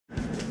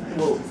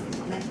Whoa.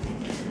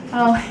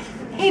 Oh,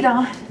 hey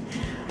Dawn.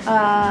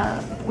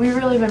 We've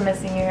really been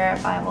missing you here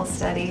at Bible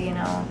study. You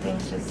know,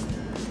 things just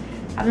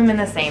haven't been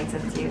the same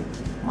since you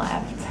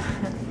left.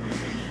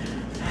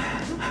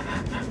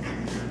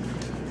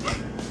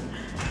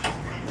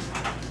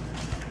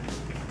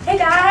 Hey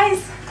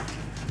guys!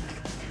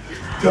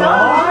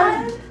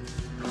 Dawn?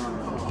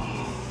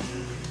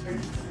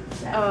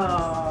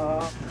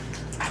 Oh.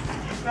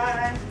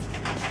 Bye.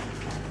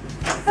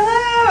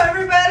 Hello,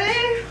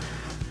 everybody.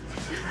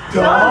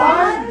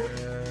 Dawn?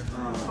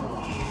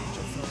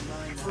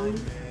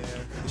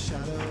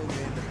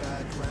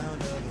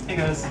 Hey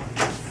guys.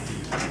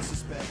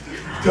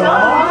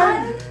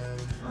 Dawn?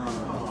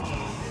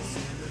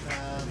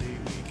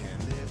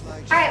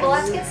 Alright, well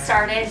let's get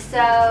started.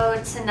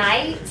 So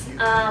tonight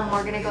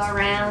we're going to go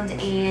around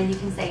and you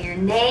can say your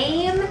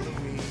name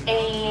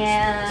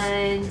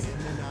and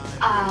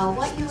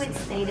what you would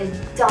say to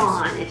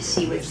Dawn if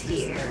she was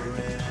here.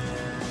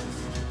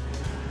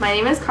 My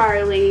name is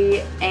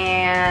Carly,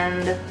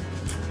 and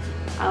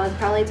I would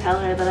probably tell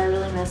her that I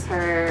really miss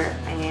her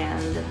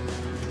and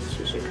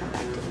she should come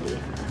back to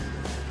Indiana.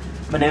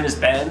 My name is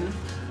Ben,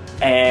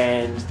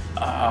 and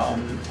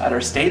that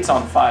her state's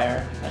on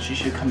fire, that she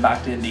should come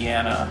back to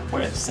Indiana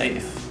where it's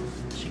safe.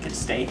 She could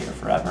stay here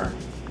forever,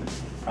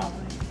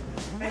 probably.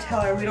 I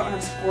tell her we don't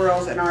have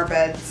squirrels in our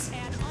beds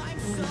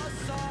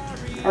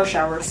or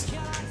showers.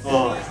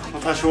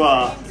 私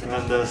はな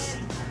んです。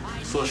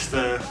そして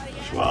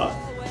私は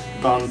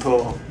ダン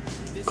と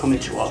こんに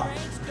ちは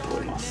と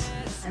言います。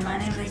 And my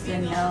name is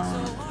Danielle,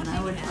 and I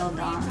would tell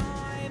Dawn.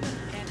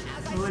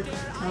 I would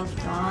tell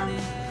Dawn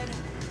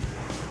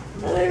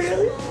that I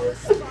really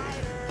miss her.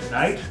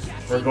 Tonight,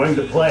 we're going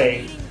to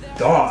play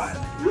Dawn.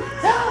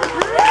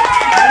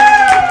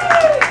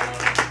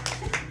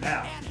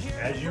 Now,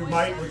 as you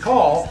might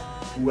recall,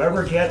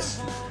 whoever gets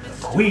the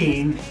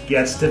queen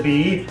gets to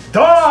be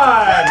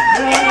Dawn!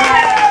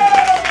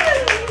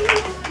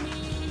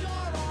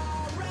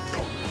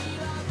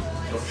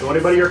 Don't show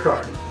anybody your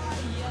card.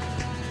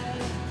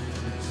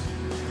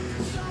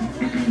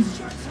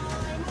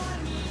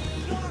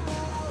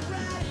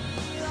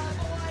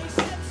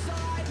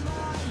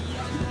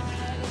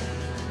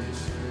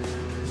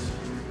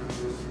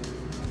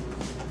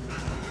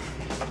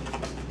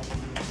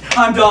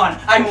 I'm Dawn.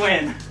 I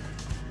win.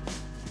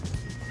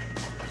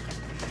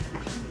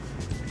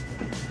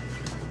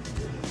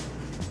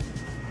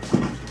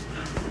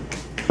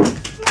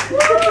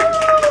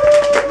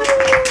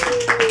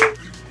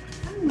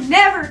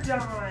 Never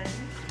Dawn.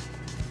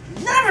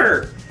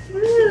 Never.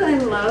 I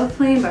love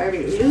playing Barbie.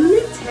 Me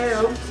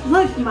too.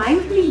 Look, mine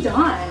could be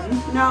Dawn.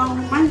 No,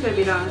 mine's gonna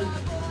be Dawn.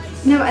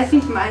 No, I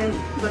think mine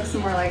looks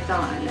more like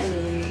Dawn. I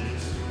mean,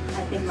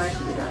 I think mine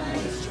should be Dawn, right?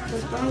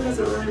 Dawn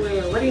doesn't really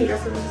wear wedding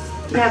dresses.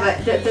 Yeah,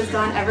 but does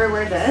Dawn ever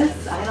wear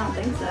this? I don't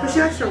think so. But she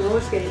likes to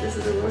roller skate. This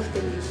is a roller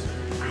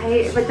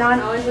skating. But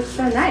Dawn always looks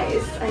so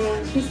nice. I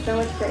mean, she's so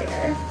much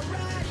prettier.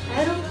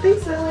 I don't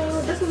think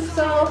so. This one's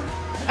So,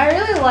 I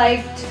really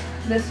liked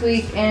this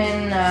week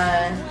in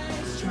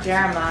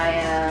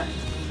Jeremiah,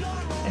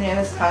 and it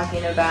was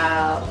talking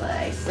about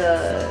like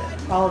the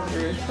fall of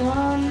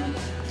Jerusalem.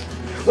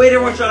 Wait,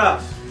 everyone, shut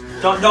up.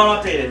 Don't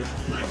update it.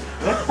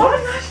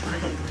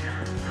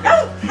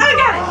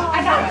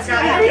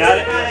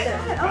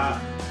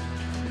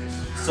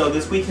 So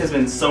this week has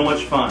been so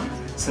much fun.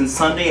 Since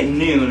Sunday at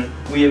noon,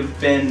 we have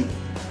been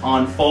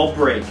on fall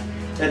break.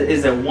 That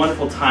is a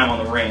wonderful time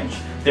on the ranch.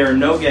 There are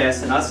no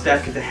guests, and us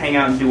staff get to hang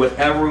out and do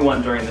whatever we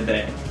want during the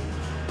day.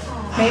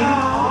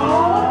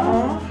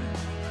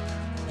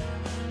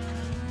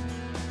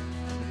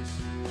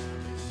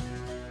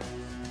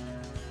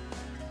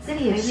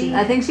 City is she?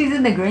 I think she's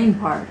in the green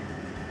part.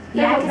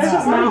 Yeah, because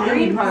she's Mount in the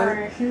Green green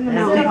part.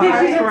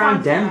 She's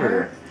around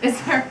Denver. Is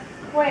her?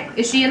 Wait,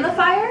 is she in the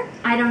fire?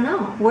 I don't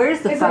know.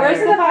 Where's the fire? Where's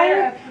the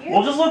fire up here?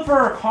 We'll just look for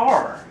her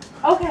car.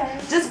 Okay.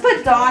 Just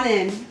put Dawn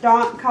in.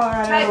 Dawn,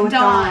 Colorado Type with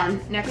Dawn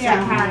Dawn. next Yeah.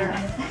 to Pattern.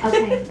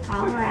 Okay,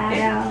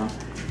 Colorado,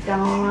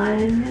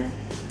 Dawn.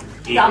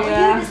 W?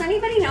 Yeah. Does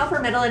anybody know if her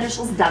middle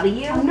initial's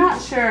W? I'm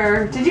not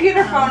sure. Did you get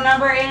her phone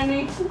number,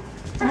 Andy?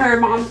 Her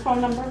mom's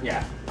phone number?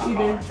 Yeah. You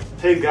did.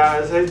 Hey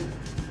guys, I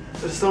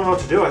just don't know what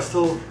to do. I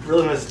still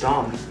really miss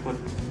Dawn. What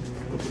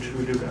should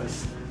we do,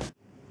 guys?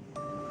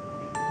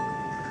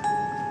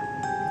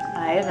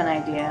 I have an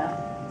idea.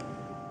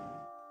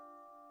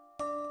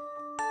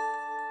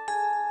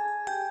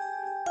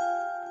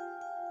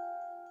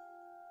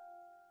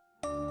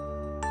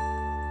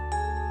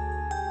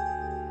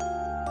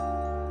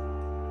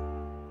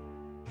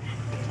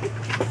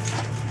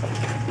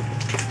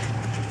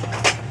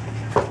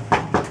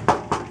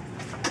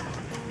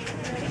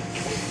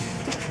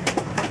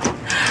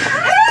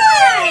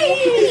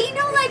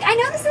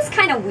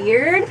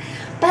 Weird,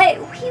 but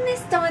we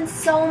miss Dawn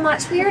so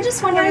much. We were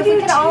just wondering if we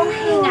could all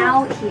hang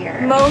out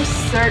here. Most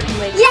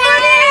certainly. Yay!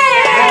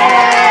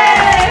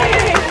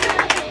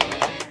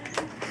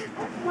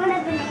 Want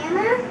a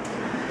banana?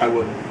 I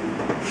would.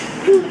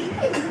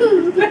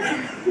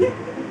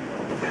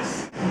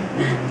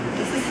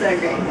 This is So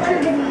great.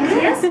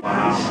 Yes.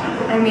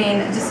 I mean,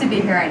 just to be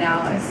here right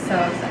now is so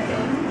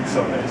exciting.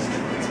 So nice.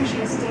 So she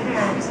has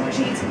dinner, so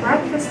she eats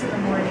breakfast in the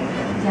morning.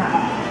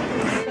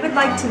 Yeah. I would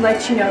like to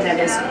let you know that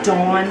is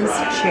Dawn's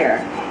chair.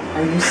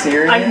 Are you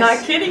serious? I'm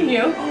not kidding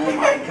you. Oh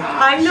my gosh.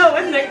 I know,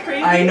 isn't that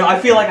crazy? I know. I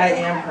feel like I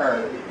am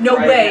her. No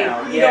right way.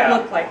 now. You Yeah.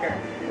 don't look like her.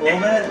 A little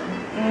bit?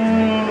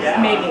 Yeah.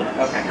 Maybe.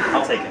 Okay,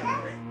 I'll take it.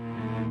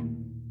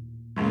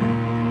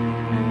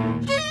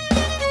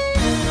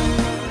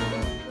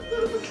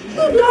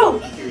 Go!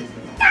 Daddy,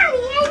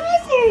 I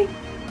miss her.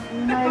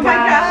 Oh my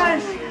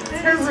gosh.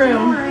 It's her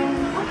room.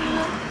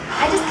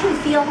 I just can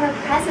feel her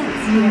presence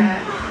here.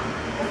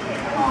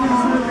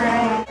 So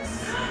great.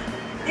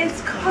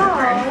 It's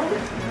called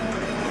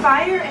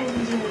Fire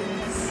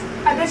Engines.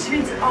 I bet she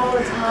reads it all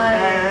the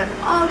time.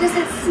 Oh, does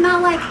it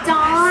smell like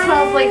Dawn?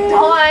 Smells like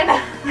Dawn.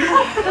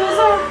 Those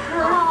are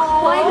her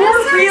Oh, I clothes.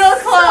 miss her Real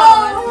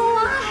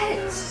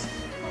clothes. so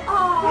much.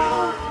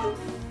 Oh.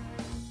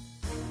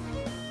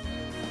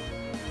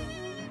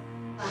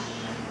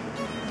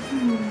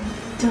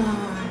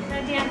 Dawn.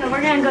 No, Bianca,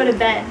 we're gonna go to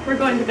bed. We're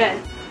going to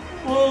bed.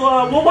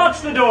 We'll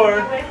watch the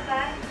door. Alright.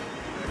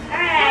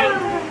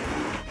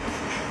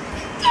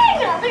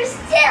 Daniel, they're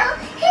still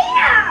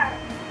here!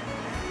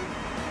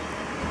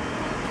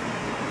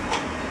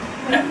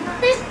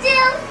 They're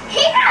still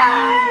here!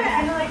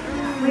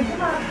 Wake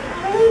them up.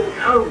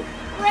 Oh,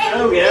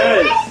 Wait,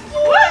 yes.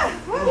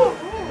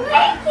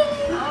 Wakey!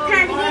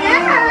 Time to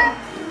get up!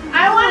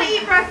 I want to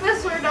eat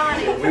breakfast with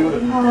Donnie. We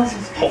would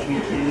have told me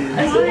kids.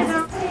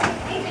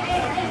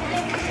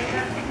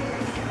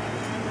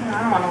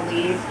 I don't want to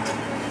leave.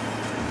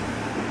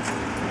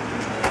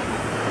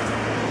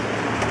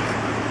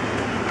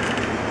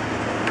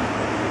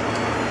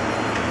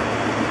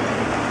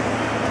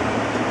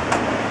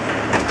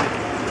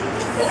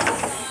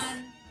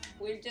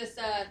 We just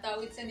thought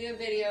we'd send you a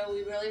video.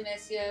 We really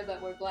miss you,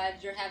 but we're glad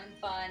you're having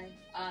fun.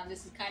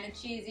 This is kind of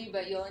cheesy,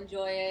 but you'll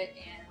enjoy it,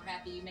 and we're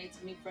happy you made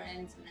some new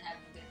friends and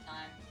having a good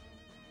time.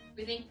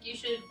 We think you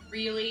should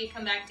really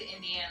come back to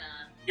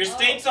Indiana. Your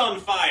state's on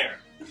fire.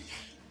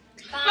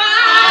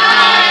 Bye!